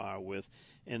start the fire with,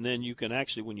 and then you can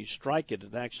actually, when you strike it,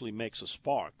 it actually makes a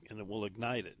spark and it will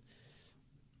ignite it.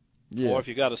 Yeah. Or if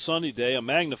you got a sunny day, a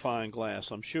magnifying glass.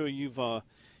 I'm sure you've,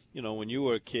 when you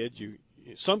were a kid,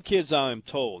 some kids, I am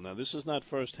told, now this is not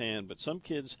firsthand, but some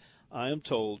kids, I am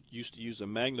told, used to use a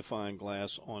magnifying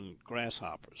glass on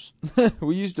grasshoppers.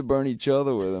 We used to burn each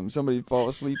other with them. Somebody'd fall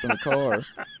asleep in a car.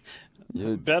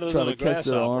 Better than a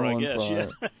grasshopper, I guess.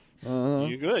 Yeah. Uh-huh.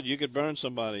 You're good. You could burn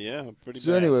somebody, yeah, pretty bad.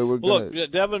 So anyway, we're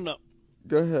Look, Devin.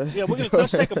 Go ahead. Yeah,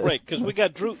 let's take a break because we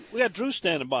got Drew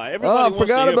standing by. Everybody I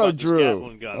forgot about Drew.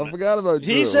 I forgot about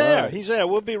Drew. He's there. Right. He's there.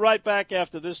 We'll be right back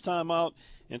after this time out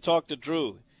and talk to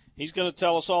Drew. He's going to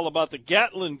tell us all about the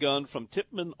Gatling gun from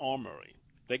Tippmann Armory.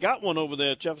 They got one over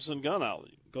there at Jefferson Gun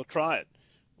Alley. Go try it.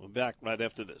 We'll be back right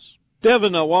after this.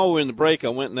 Devin, while we're in the break, I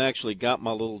went and actually got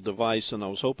my little device, and I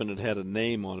was hoping it had a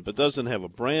name on it, but it doesn't have a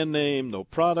brand name, no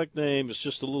product name. It's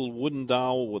just a little wooden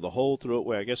dowel with a hole through it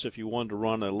where I guess if you wanted to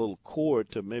run a little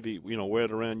cord to maybe, wear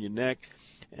it around your neck,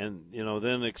 and,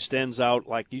 then it extends out,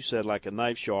 like you said, like a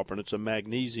knife sharpener. It's a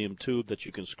magnesium tube that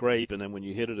you can scrape, and then when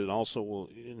you hit it, it also will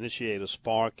initiate a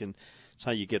spark, and it's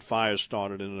how you get fires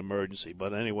started in an emergency.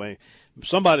 But anyway,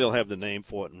 somebody will have the name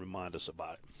for it and remind us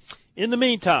about it. In the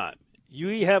meantime,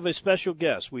 we have a special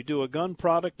guest. We do a gun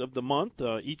product of the month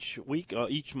each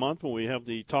month when we have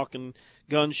the Talking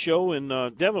Gun Show.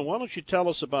 And, Devin, why don't you tell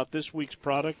us about this week's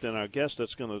product and our guest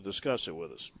that's going to discuss it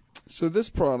with us. So this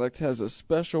product has a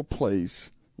special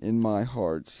place in my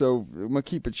heart. So I'm going to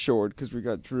keep it short because we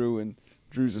got Drew, and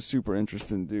Drew's a super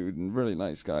interesting dude and really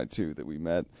nice guy, too, that we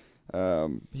met.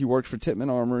 He worked for Tippmann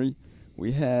Armory.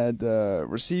 We had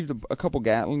received a couple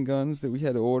Gatling guns that we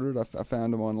had ordered. I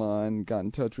found them online, got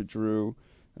in touch with Drew,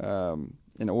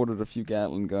 and ordered a few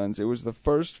Gatling guns. It was the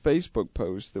first Facebook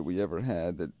post that we ever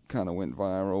had that kind of went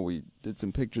viral. We did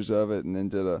some pictures of it and then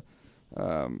did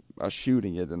a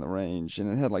shooting it in the range,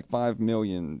 and it had like 5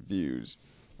 million views.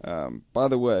 By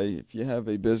the way, if you have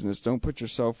a business, don't put your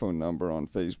cell phone number on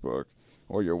Facebook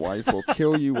or your wife will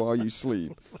kill you while you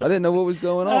sleep. I didn't know what was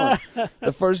going on.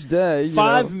 The first day,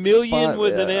 5 million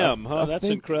with an M, huh? That's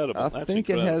incredible. I think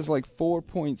it has like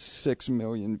 4.6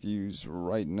 million views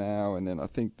right now, and then I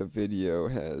think the video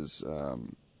has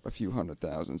a few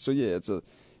 100,000. So yeah,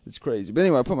 it's crazy. But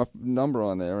anyway, I put my number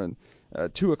on there, and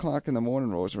 2 o'clock in the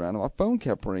morning rolls around, and my phone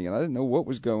kept ringing. I didn't know what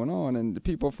was going on, and the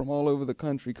people from all over the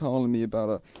country calling me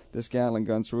about this Gatling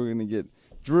gun. So we're going to get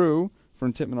Drew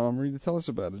from Tippmann Armory to tell us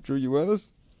about it. Drew, you with us?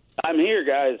 I'm here,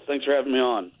 guys. Thanks for having me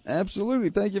on.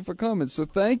 Absolutely. Thank you for coming. So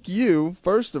thank you,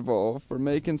 first of all, for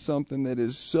making something that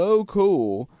is so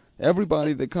cool.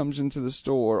 Everybody that comes into the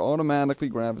store automatically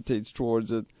gravitates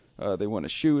towards it. They want to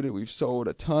shoot it. We've sold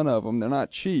a ton of them. They're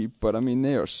not cheap, but, I mean,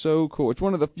 they are so cool. It's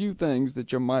one of the few things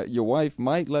that your wife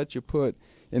might let you put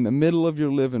in the middle of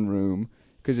your living room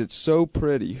because it's so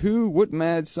pretty. What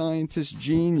mad scientist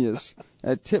genius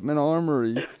at Tippmann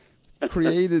Armory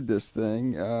created this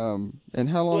thing, and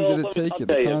how long did it take you,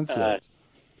 the concept?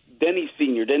 Denny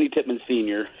Tippmann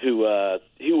Sr., who was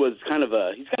he's kind of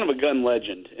a gun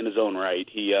legend in his own right.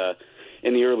 He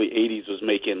in the early 80s was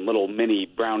making little mini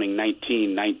Browning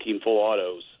 19 full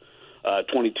autos,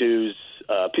 22s.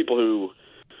 People who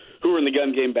were in the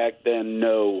gun game back then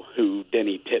know who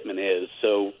Denny Tippmann is.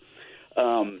 So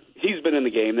he's been in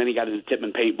the game. Then he got into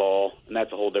Tippmann paintball, and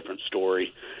that's a whole different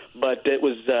story. But it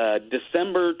was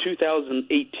December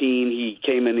 2018. He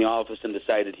came in the office and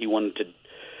decided he wanted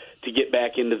to get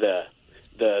back into the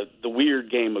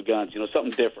weird game of guns,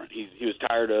 something different. He was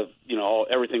tired of,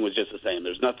 everything was just the same.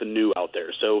 There's nothing new out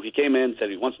there. So he came in and said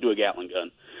he wants to do a Gatling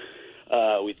gun.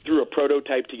 We threw a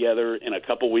prototype together in a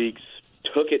couple weeks,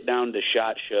 took it down to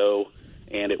SHOT Show,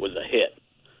 and it was a hit.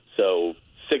 So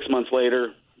 6 months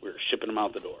later, we were shipping them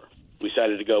out the door. We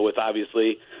decided to go with,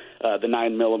 obviously, the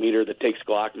 9mm that takes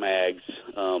Glock mags.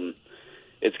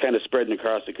 It's kind of spreading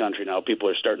across the country now. People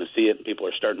are starting to see it. People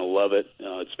are starting to love it.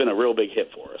 It's been a real big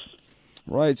hit for us.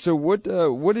 Right. So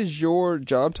what is your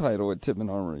job title at Tippmann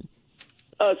Armory?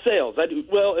 Sales. I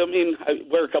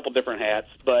wear a couple different hats,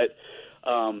 but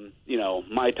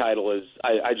my title is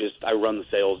I run the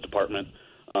sales department.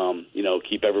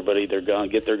 Keep everybody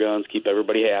get their guns, keep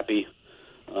everybody happy.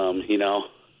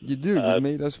 You do. You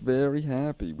made us very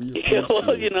happy. We appreciate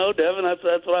it. Devin,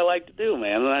 that's what I like to do,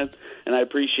 man, and I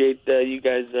appreciate you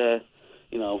guys.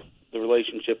 The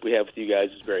relationship we have with you guys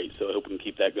is great, so I hope we can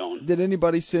keep that going. Did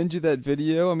anybody send you that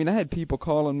video? I mean, I had people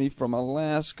calling me from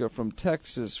Alaska, from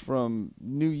Texas, from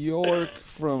New York,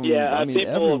 from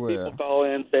everywhere. People call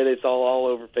in, say they saw all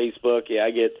over Facebook. Yeah,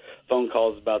 I get phone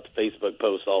calls about the Facebook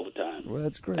posts all the time. Well,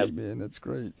 that's great, man. That's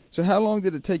great. So how long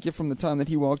did it take you from the time that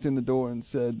he walked in the door and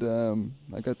said,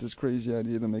 I got this crazy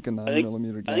idea to make a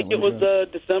 9mm Gatling? I think it was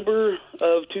December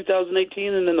of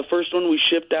 2018, and then the first one we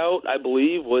shipped out, I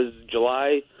believe, was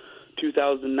July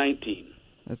 2019.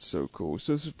 That's so cool.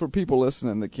 So for people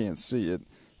listening that can't see it,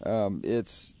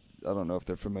 it's, I don't know if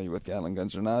they're familiar with Gatling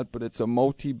guns or not, but it's a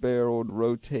multi-barreled,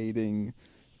 rotating,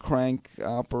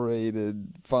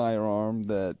 crank-operated firearm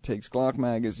that takes Glock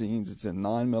magazines. It's in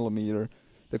 9mm.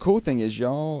 The cool thing is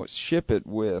y'all ship it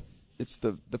with, it's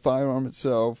the firearm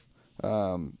itself,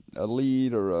 a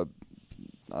lead or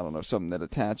something that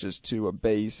attaches to a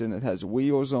base, and it has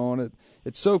wheels on it.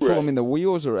 It's so cool. Right. I mean, the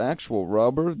wheels are actual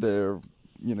rubber. They're,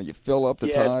 you fill up the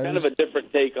tires. Yeah, it's kind of a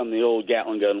different take on the old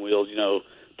Gatling gun wheels.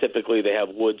 Typically they have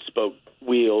wood spoke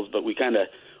wheels, but we kind of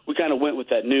went with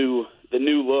the new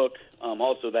look.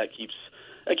 Also, that keeps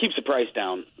the price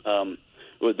down. One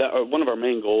of our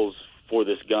main goals for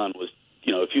this gun was,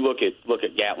 if you look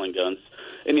at Gatling guns,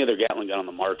 any other Gatling gun on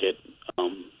the market,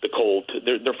 the Colt,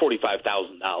 they're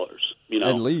 $45,000.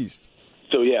 At least.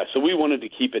 So yeah, so we wanted to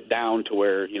keep it down to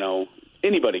where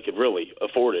anybody could really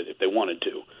afford it if they wanted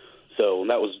to. So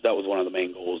that was one of the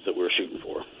main goals that we were shooting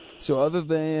for. So other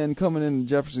than coming in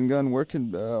Jefferson Gun, where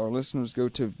can our listeners go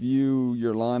to view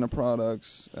your line of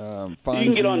products? You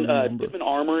can get on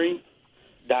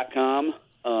TippmannArmory.com.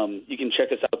 You can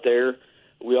check us out there.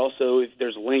 We also, if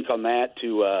there's a link on that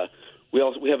to,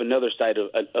 we have another site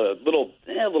of a little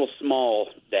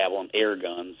small dabble on air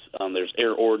guns. There's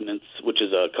Air Ordnance, which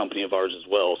is a company of ours as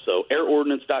well. So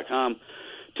airordnance.com,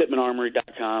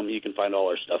 TippmannArmory.com. You can find all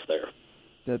our stuff there.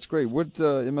 That's great. What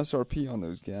MSRP on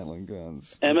those Gatling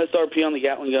guns? MSRP on the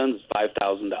Gatling guns is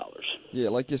 $5,000. Yeah,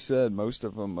 like you said, most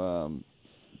of them,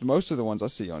 most of the ones I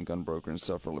see on Gunbroker and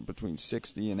stuff are between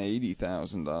 $60,000 and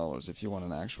 $80,000. If you want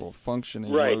an actual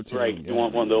functioning, rotating right. gun. You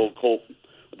want one of the old Colt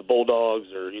with the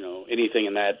Bulldogs, or anything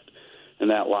in that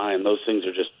line. Those things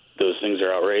are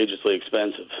outrageously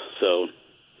expensive. So.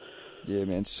 Yeah,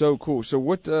 man, so cool. So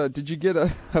what did you get?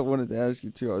 I wanted to ask you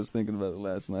too. I was thinking about it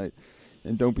last night.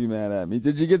 and don't be mad at me.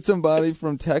 Did you get somebody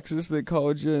from Texas that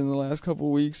called you in the last couple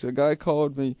of weeks? A guy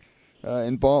called me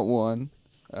and bought one.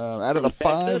 Out of the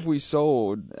five we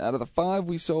sold,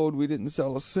 we didn't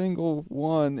sell a single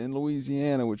one in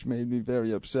Louisiana, which made me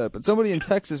very upset. But somebody in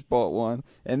Texas bought one,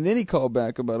 and then he called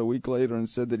back about a week later and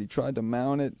said that he tried to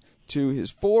mount it to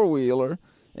his four-wheeler,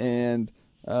 and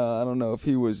I don't know if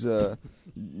he was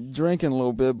drinking a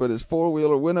little bit, but his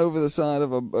four-wheeler went over the side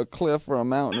of a cliff or a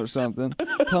mountain or something,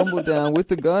 tumbled down with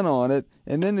the gun on it,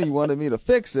 and then he wanted me to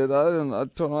fix it. I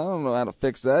told him, I don't know how to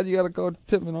fix that. You got to call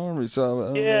Tippman Armory. So I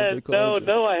don't know if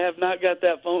I have not got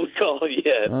that phone call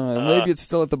yet. All right, maybe it's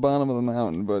still at the bottom of the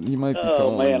mountain, but he might be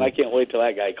calling. Oh, man, you. I can't wait till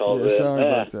that guy calls in. Sorry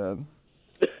about that.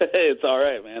 It's all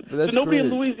right, man. So nobody in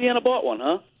Louisiana bought one,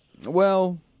 huh?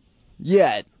 Well,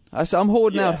 yet. I'm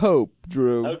holding out hope,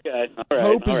 Drew. Okay, all right.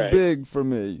 Hope is big for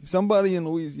me. Somebody in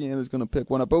Louisiana is going to pick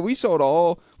one up. But we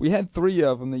sold we had 3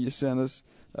 of them that you sent us.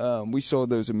 We sold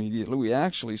those immediately. We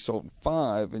actually sold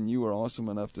 5, and you were awesome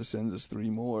enough to send us 3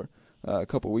 more a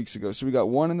couple weeks ago. So we got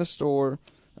 1 in the store.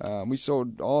 We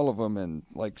sold all of them in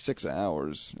like 6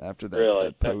 hours after that. Really?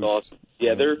 That That's post. awesome.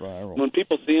 Yeah, they're viral. When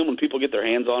people see them, when people get their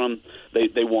hands on them,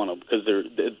 they want them because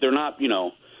they're not,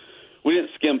 we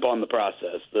didn't skimp on the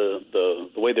process. The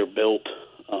way they're built,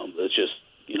 it's just,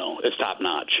 it's top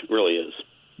notch. It really is.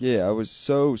 Yeah, I was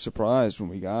so surprised when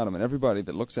we got them, and everybody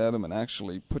that looks at them and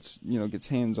actually gets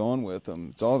hands on with them,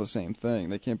 it's all the same thing.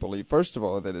 They can't believe, first of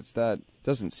all, that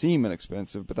doesn't seem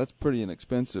inexpensive, but that's pretty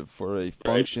inexpensive for a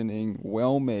functioning,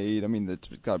 well-made. I mean, it's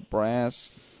got brass.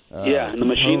 And the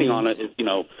machining on it is,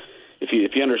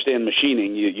 if you understand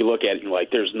machining, you look at it and you're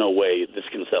like, there's no way this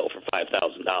can sell for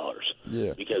 $5,000.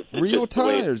 Yeah, because real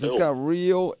tires. It's got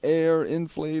real air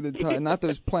inflated tires, not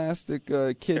those plastic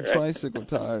kid tricycle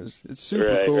tires. It's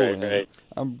super cool. Right.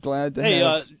 I'm glad to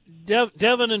have.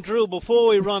 Devin and Drew, before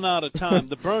we run out of time,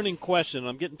 the burning question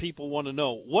I'm getting people want to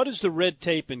know: what is the red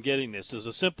tape in getting this? Does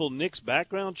a simple NICS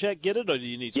background check get it, or do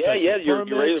you need special permits? You're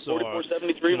ready to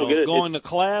 4473 will get it. Going to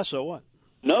class or what?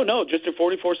 No, just a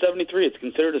 4473. It's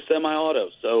considered a semi-auto.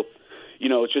 So,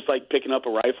 it's just like picking up a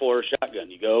rifle or a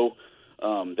shotgun. You go,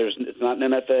 it's not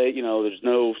an NFA. There's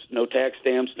no tax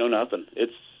stamps, no nothing.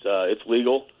 It's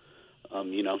legal.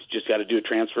 You just got to do a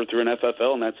transfer through an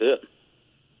FFL, and that's it.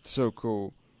 So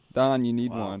cool, Don. You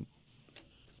need one.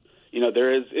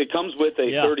 There is. It comes with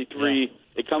a 33. Yeah.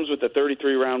 It comes with a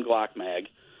 33 round Glock mag.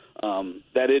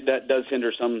 That does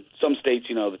hinder some states.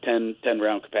 The 10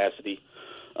 round capacity.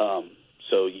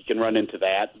 So you can run into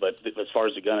that, but as far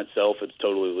as the gun itself, it's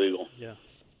totally legal. Yeah.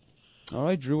 All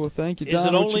right, Drew. Well, thank you, Don. Is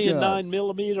it only a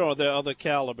 9mm, or are there other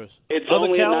calibers? It's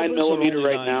only a 9mm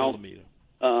right now.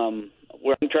 I'm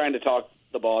trying to talk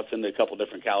the boss into a couple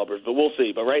different calibers, but we'll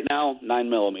see. But right now,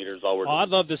 9mm is all we're doing. I'd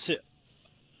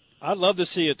love to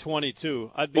see a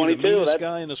 22. I'd be the meanest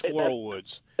guy in the squirrel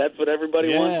woods. That's what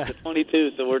everybody wants, the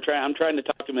 22. So I'm trying to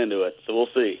talk them into it. So we'll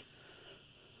see.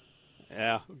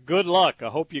 Yeah, good luck. I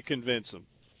hope you convince them.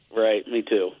 Right, me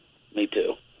too.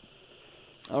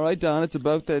 All right, Don, it's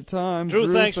about that time.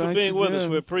 Drew, thanks for being with us.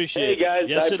 We appreciate it. Hey, guys,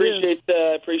 yes,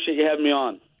 I appreciate you having me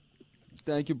on.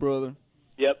 Thank you, brother.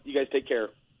 Yep, you guys take care.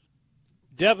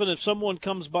 Devin, if someone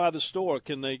comes by the store,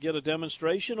 can they get a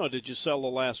demonstration, or did you sell the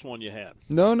last one you had?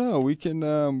 No, we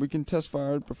can test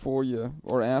fire it before you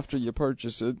or after you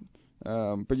purchase it.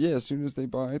 But yeah, as soon as they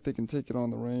buy it, they can take it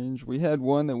on the range. We had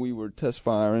one that we were test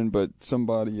firing, but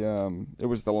somebody, it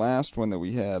was the last one that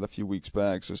we had a few weeks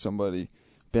back, so somebody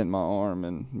bent my arm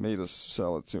and made us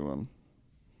sell it to him.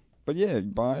 But yeah,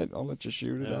 buy it. I'll let you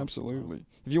shoot it, absolutely.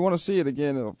 If you want to see it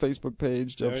again on a Facebook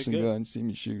page, Jefferson Gun, see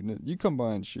me shooting it, you come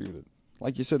by and shoot it.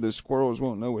 Like you said, those squirrels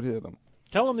won't know what hit them.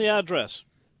 Tell them the address.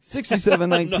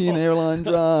 6719 Airline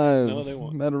Drive, no, they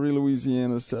won't. Metairie,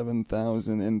 Louisiana,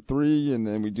 7003. And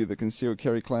then we do the concealed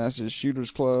carry classes, Shooters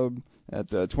Club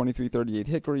at 2338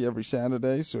 Hickory every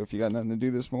Saturday. So if you got nothing to do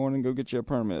this morning, go get you a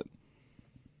permit.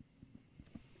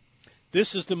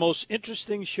 This is the most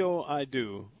interesting show I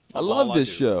do. I love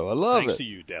this show. I love it. Thanks to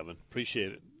you, Devin.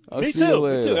 Appreciate it. I'll Me see you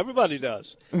later. Me too. Everybody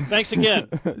does. Thanks again.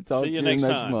 See you next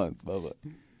time. Month. Bye-bye.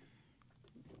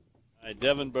 All right,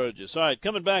 Devin Burgess. All right,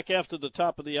 coming back after the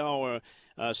top of the hour,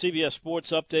 CBS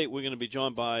Sports Update. We're going to be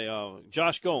joined by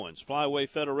Josh Goins, Flyway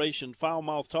Federation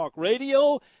Foulmouth Talk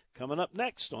Radio, coming up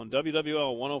next on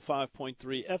WWL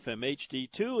 105.3 FM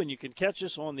HD2, and you can catch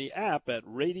us on the app at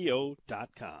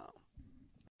radio.com.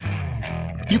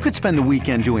 You could spend the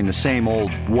weekend doing the same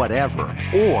old whatever,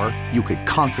 or you could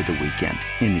conquer the weekend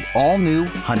in the all-new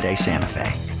Hyundai Santa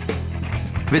Fe.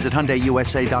 Visit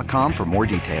HyundaiUSA.com for more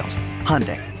details.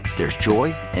 Hyundai. There's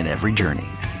joy in every journey.